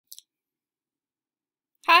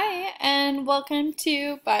Hi, and welcome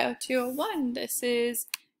to Bio 201. This is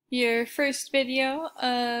your first video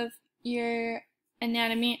of your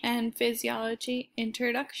Anatomy and Physiology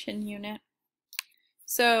Introduction Unit.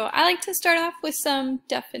 So I like to start off with some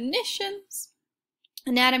definitions.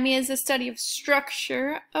 Anatomy is the study of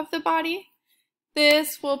structure of the body.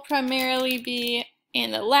 This will primarily be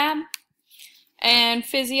in the lab, and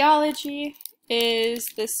physiology is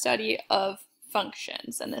the study of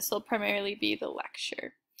functions, and this will primarily be the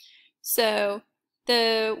lecture. So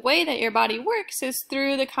the way that your body works is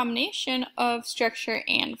through the combination of structure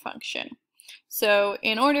and function. So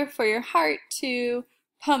in order for your heart to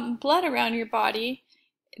pump blood around your body,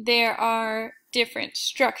 there are different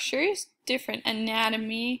structures, different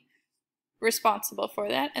anatomy responsible for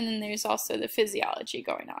that, and then there's also the physiology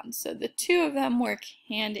going on. So the two of them work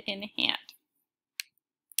hand in hand.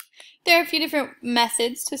 There are a few different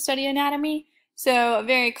methods to study anatomy. So a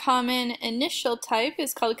very common initial type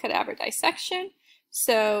is called cadaver dissection.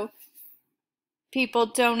 So people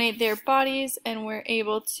donate their bodies and we're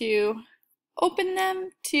able to open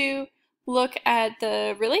them to look at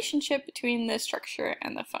the relationship between the structure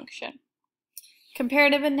and the function.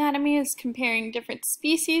 Comparative anatomy is comparing different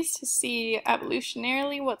species to see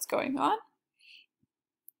evolutionarily what's going on.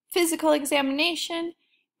 Physical examination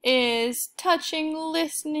is touching,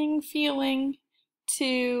 listening, feeling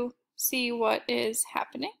to see what is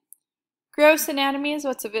happening. Gross anatomy is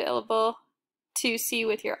what's available to see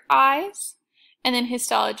with your eyes, and then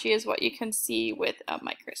histology is what you can see with a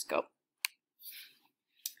microscope.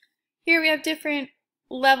 Here we have different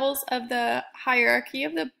levels of the hierarchy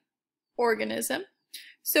of the organism.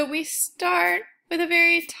 So we start with a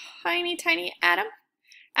very tiny atom.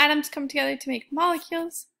 Atoms come together to make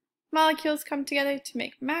molecules. Molecules come together to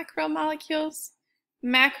make macromolecules.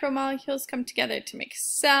 Macromolecules come together to make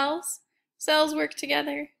cells. Cells work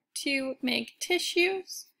together to make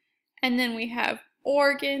tissues. And then we have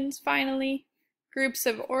organs, finally. Groups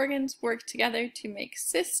of organs work together to make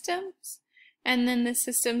systems. And then the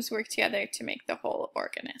systems work together to make the whole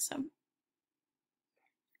organism.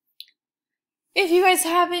 If you guys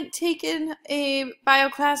haven't taken a bio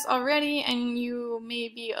class already and you may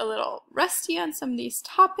be a little rusty on some of these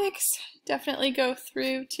topics, definitely go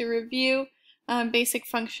through to review basic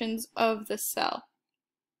functions of the cell.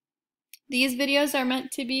 These videos are meant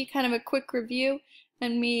to be kind of a quick review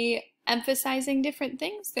and me emphasizing different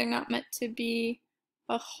things. They're not meant to be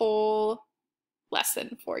a whole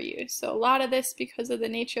lesson for you. So a lot of this, because of the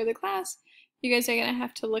nature of the class, you guys are going to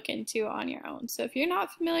have to look into on your own. So if you're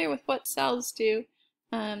not familiar with what cells do,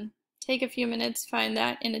 take a few minutes, find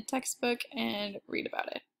that in a textbook, and read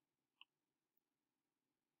about it.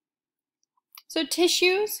 So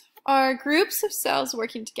tissues are groups of cells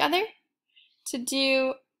working together to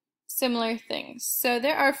do similar things. So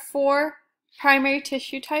there are 4 primary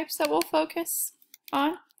tissue types that we'll focus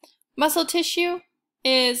on. Muscle tissue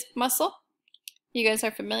is muscle. You guys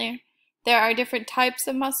are familiar. There are different types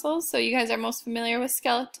of muscles, so you guys are most familiar with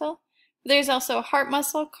skeletal. There's also heart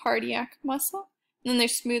muscle, cardiac muscle, and then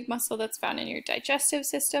there's smooth muscle that's found in your digestive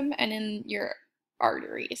system and in your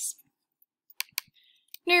arteries.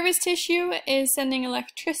 Nervous tissue is sending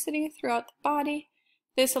electricity throughout the body.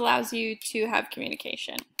 This allows you to have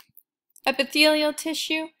communication. Epithelial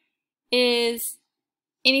tissue is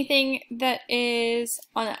anything that is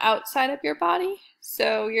on the outside of your body,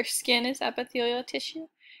 so your skin is epithelial tissue.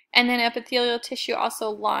 And then epithelial tissue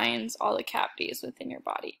also lines all the cavities within your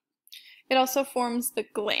body. It also forms the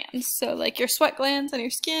glands, so like your sweat glands on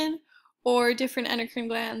your skin or different endocrine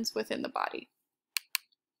glands within the body.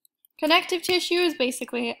 Connective tissue is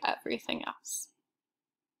basically everything else.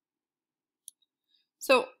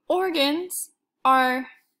 So organs are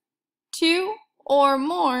 2 or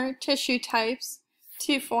more tissue types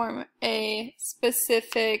to form a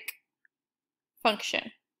specific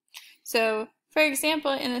function. So for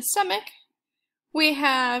example, in the stomach, we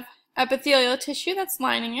have epithelial tissue that's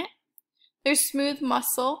lining it. There's smooth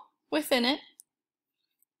muscle within it.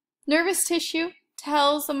 Nervous tissue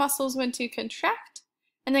tells the muscles when to contract,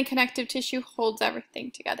 and then connective tissue holds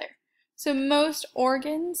everything together. So most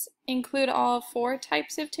organs include all 4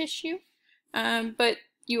 types of tissue, but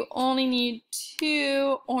you only need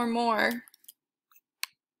 2 or more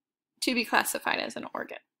to be classified as an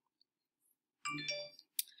organ.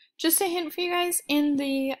 Just a hint for you guys, in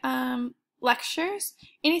the lectures,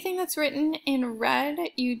 anything that's written in red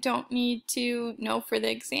you don't need to know for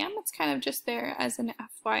the exam. It's kind of just there as an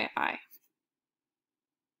FYI.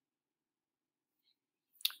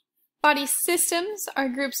 Body systems are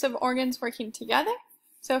groups of organs working together.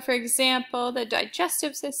 So for example, the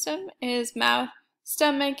digestive system is mouth,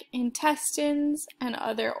 stomach, intestines, and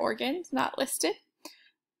other organs not listed.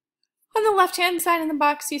 On the left-hand side in the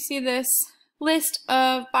box, you see this list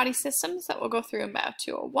of body systems that we'll go through in Bio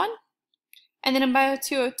 201. And then in Bio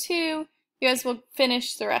 202, you guys will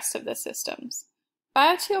finish the rest of the systems.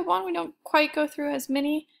 Bio 201, we don't quite go through as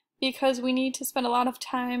many because we need to spend a lot of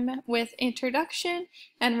time with introduction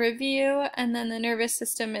and review, and then the nervous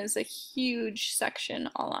system is a huge section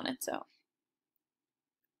all on its own.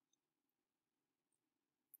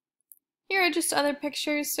 Here are just other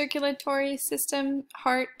pictures: circulatory system,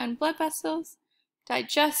 heart and blood vessels,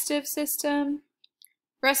 digestive system,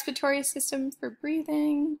 respiratory system for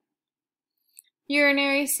breathing,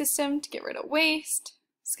 urinary system to get rid of waste,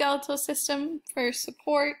 skeletal system for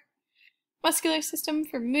support, muscular system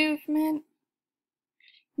for movement,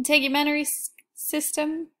 integumentary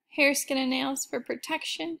system, hair, skin, and nails for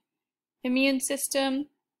protection, immune system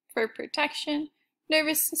for protection,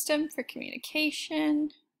 nervous system for communication,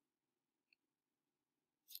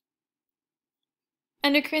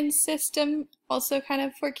 endocrine system also kind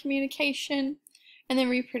of for communication, and then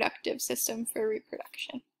reproductive system for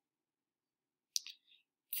reproduction.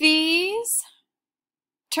 These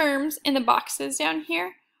terms in the boxes down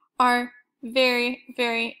here are very,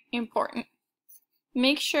 very important.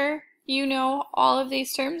 Make sure you know all of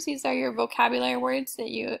these terms. These are your vocabulary words that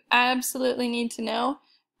you absolutely need to know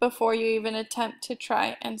before you even attempt to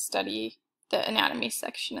try and study the anatomy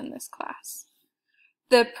section in this class.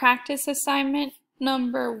 The practice assignment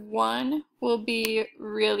number 1 will be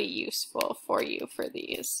really useful for you for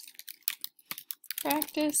these.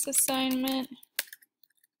 Practice assignment.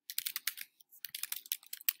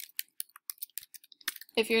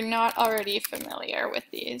 If you're not already familiar with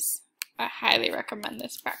these, I highly recommend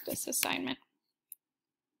this practice assignment.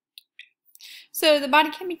 So the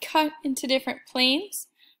body can be cut into different planes.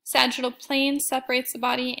 Sagittal plane separates the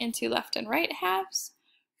body into left and right halves.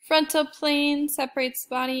 Frontal plane separates the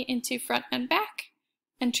body into front and back.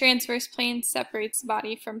 And transverse plane separates the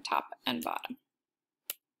body from top and bottom.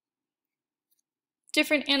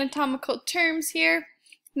 Different anatomical terms here.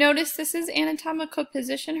 Notice this is anatomical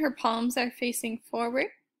position. Her palms are facing forward.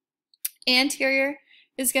 Anterior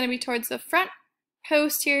is going to be towards the front.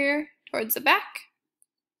 Posterior towards the back.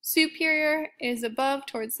 Superior is above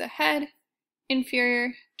towards the head.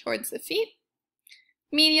 Inferior towards the feet.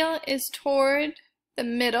 Medial is toward the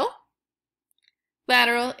middle.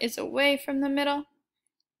 Lateral is away from the middle.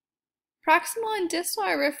 Proximal and distal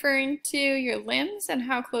are referring to your limbs and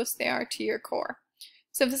how close they are to your core.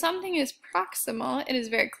 So if something is proximal, it is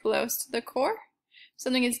very close to the core. If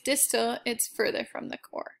something is distal, it's further from the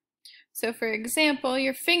core. So for example,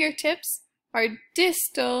 your fingertips are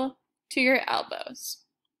distal to your elbows.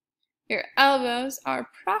 Your elbows are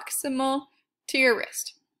proximal to your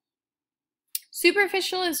wrist.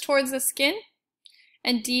 Superficial is towards the skin,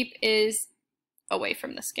 and deep is away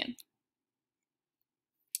from the skin.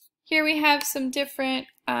 Here we have some different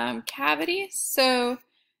cavities. So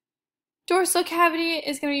dorsal cavity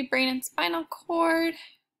is going to be brain and spinal cord.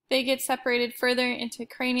 They get separated further into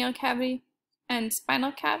cranial cavity and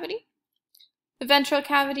spinal cavity. The ventral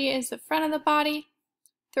cavity is the front of the body.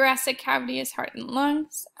 Thoracic cavity is heart and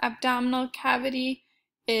lungs. Abdominal cavity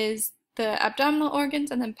is the abdominal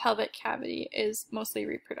organs, and then pelvic cavity is mostly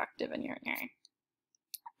reproductive and urinary.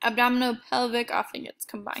 Abdominal pelvic often gets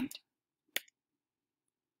combined.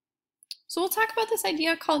 So we'll talk about this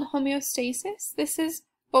idea called homeostasis. This is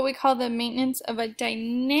what we call the maintenance of a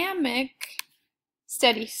dynamic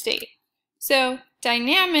steady state. So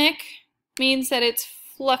dynamic means that it's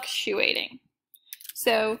fluctuating.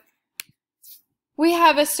 So we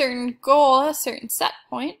have a certain goal, a certain set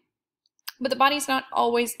point, but the body's not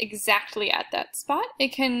always exactly at that spot.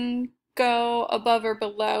 It can go above or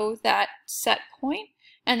below that set point,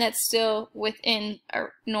 and that's still within a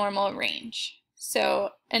normal range. So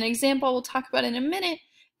an example we'll talk about in a minute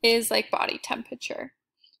is like body temperature.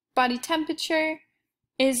 Body temperature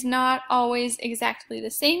is not always exactly the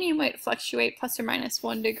same. You might fluctuate plus or minus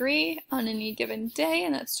 1 degree on any given day,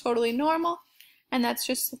 and that's totally normal. And that's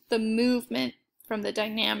just the movement from the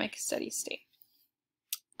dynamic steady state.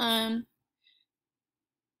 A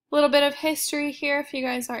little bit of history here if you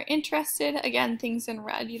guys are interested. Again, things in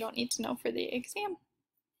red you don't need to know for the exam.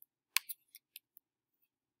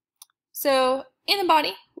 So in the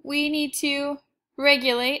body, we need to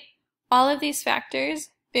regulate all of these factors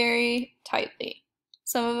very tightly.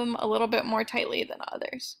 Some of them a little bit more tightly than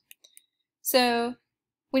others. So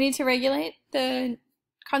we need to regulate the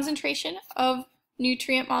concentration of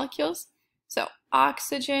nutrient molecules. So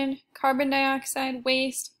oxygen, carbon dioxide,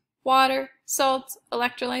 waste, water, salts,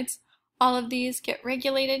 electrolytes, all of these get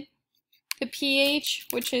regulated. The pH,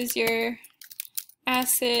 which is your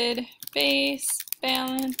acid-base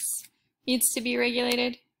balance, needs to be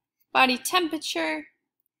regulated. body temperature,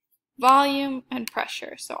 volume, and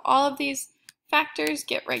pressure. So all of these factors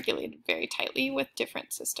get regulated very tightly with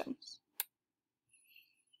different systems.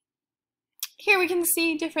 Here we can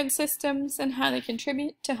see different systems and how they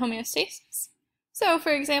contribute to homeostasis. So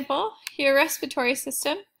for example, your respiratory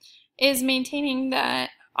system is maintaining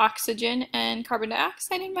that oxygen and carbon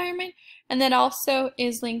dioxide environment, and that also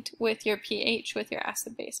is linked with your pH, with your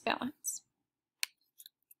acid-base balance.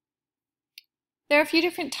 There are a few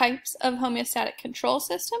different types of homeostatic control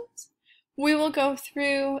systems. We will go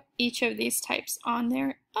through each of these types on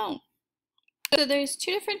their own. So there's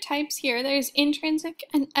two different types here. There's intrinsic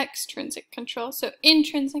and extrinsic control. So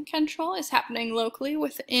intrinsic control is happening locally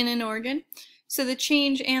within an organ. So the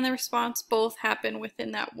change and the response both happen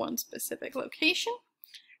within that one specific location.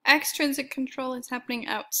 Extrinsic control is happening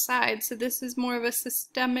outside. So this is more of a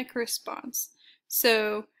systemic response.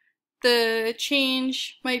 So the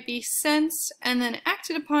change might be sensed and then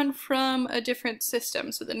acted upon from a different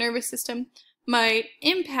system. So the nervous system might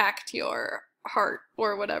impact your heart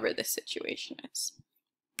or whatever the situation is.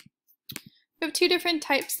 We have two different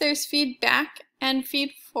types. There's feedback and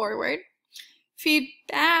feed forward.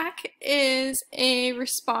 Feedback is a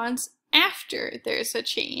response after there's a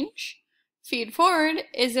change. Feed forward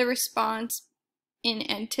is a response in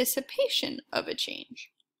anticipation of a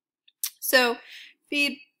change. So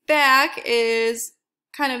feedback is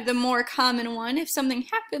kind of the more common one. If something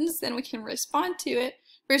happens, then we can respond to it,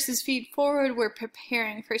 versus feed forward, we're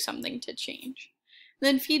preparing for something to change.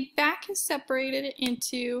 Then feedback is separated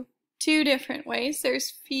into two different ways.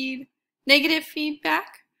 There's negative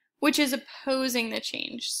feedback, which is opposing the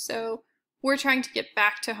change. So we're trying to get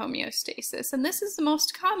back to homeostasis. And this is the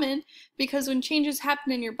most common because when changes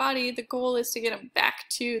happen in your body, the goal is to get them back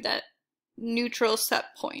to that neutral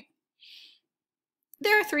set point.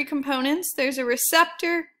 There are three components. There's a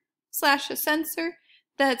receptor / a sensor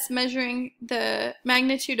that's measuring the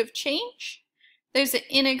magnitude of change. There's an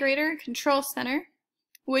integrator control center,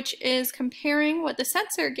 which is comparing what the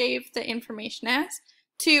sensor gave the information as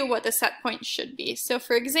to what the set point should be. So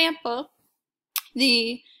for example,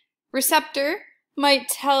 the receptor might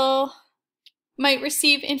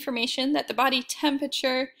receive information that the body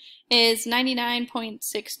temperature is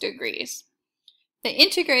 99.6 degrees. The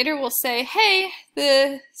integrator will say, hey,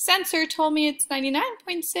 the sensor told me it's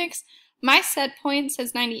 99.6, my set point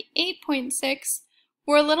says 98.6,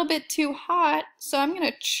 we're a little bit too hot, so I'm going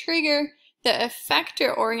to trigger the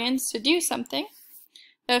effector organs to do something.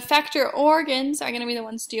 The effector organs are going to be the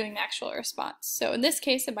ones doing the actual response. So in this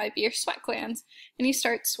case, it might be your sweat glands, and you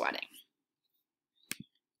start sweating.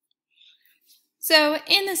 So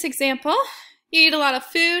in this example, you eat a lot of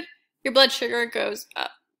food, your blood sugar goes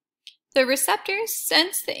up. The receptors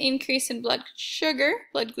sense the increase in blood sugar,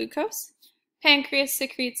 blood glucose. Pancreas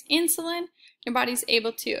secretes insulin. Your body's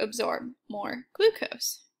able to absorb more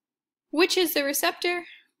glucose. Which is the receptor,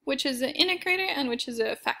 which is the integrator, and which is the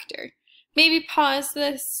effector? Maybe pause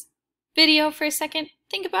this video for a second,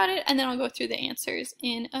 think about it, and then I'll go through the answers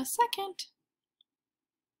in a second.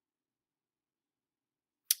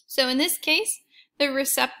 So in this case, the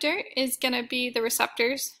receptor is going to be the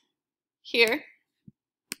receptors here.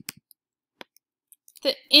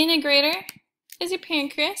 The integrator is your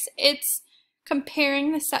pancreas. It's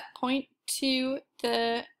comparing the set point to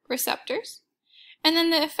the receptors. And then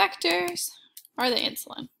the effectors are the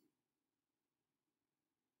insulin.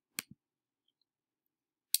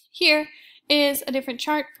 Here is a different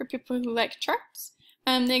chart for people who like charts.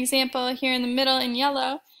 The example here in the middle in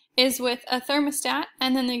yellow is with a thermostat,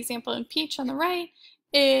 and then the example in peach on the right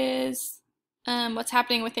is what's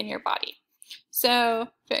happening within your body. So,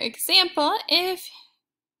 for example, if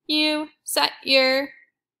you set your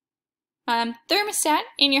thermostat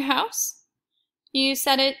in your house, you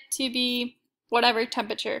set it to be whatever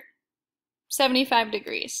temperature, 75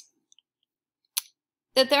 degrees.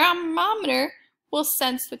 The thermometer will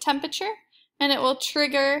sense the temperature, and it will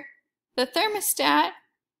trigger the thermostat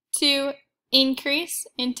to increase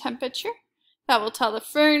in temperature. That will tell the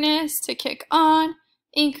furnace to kick on,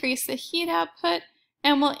 increase the heat output,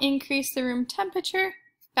 and will increase the room temperature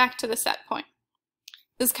back to the set point.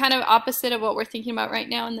 This is kind of opposite of what we're thinking about right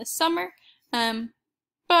now in the summer,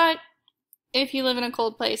 but if you live in a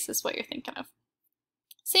cold place, this is what you're thinking of.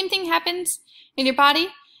 Same thing happens in your body.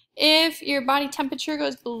 If your body temperature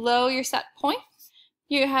goes below your set point,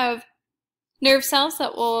 you have nerve cells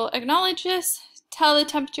that will acknowledge this, tell the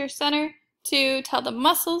temperature center to tell the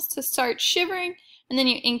muscles to start shivering, and then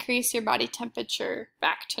you increase your body temperature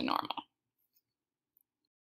back to normal.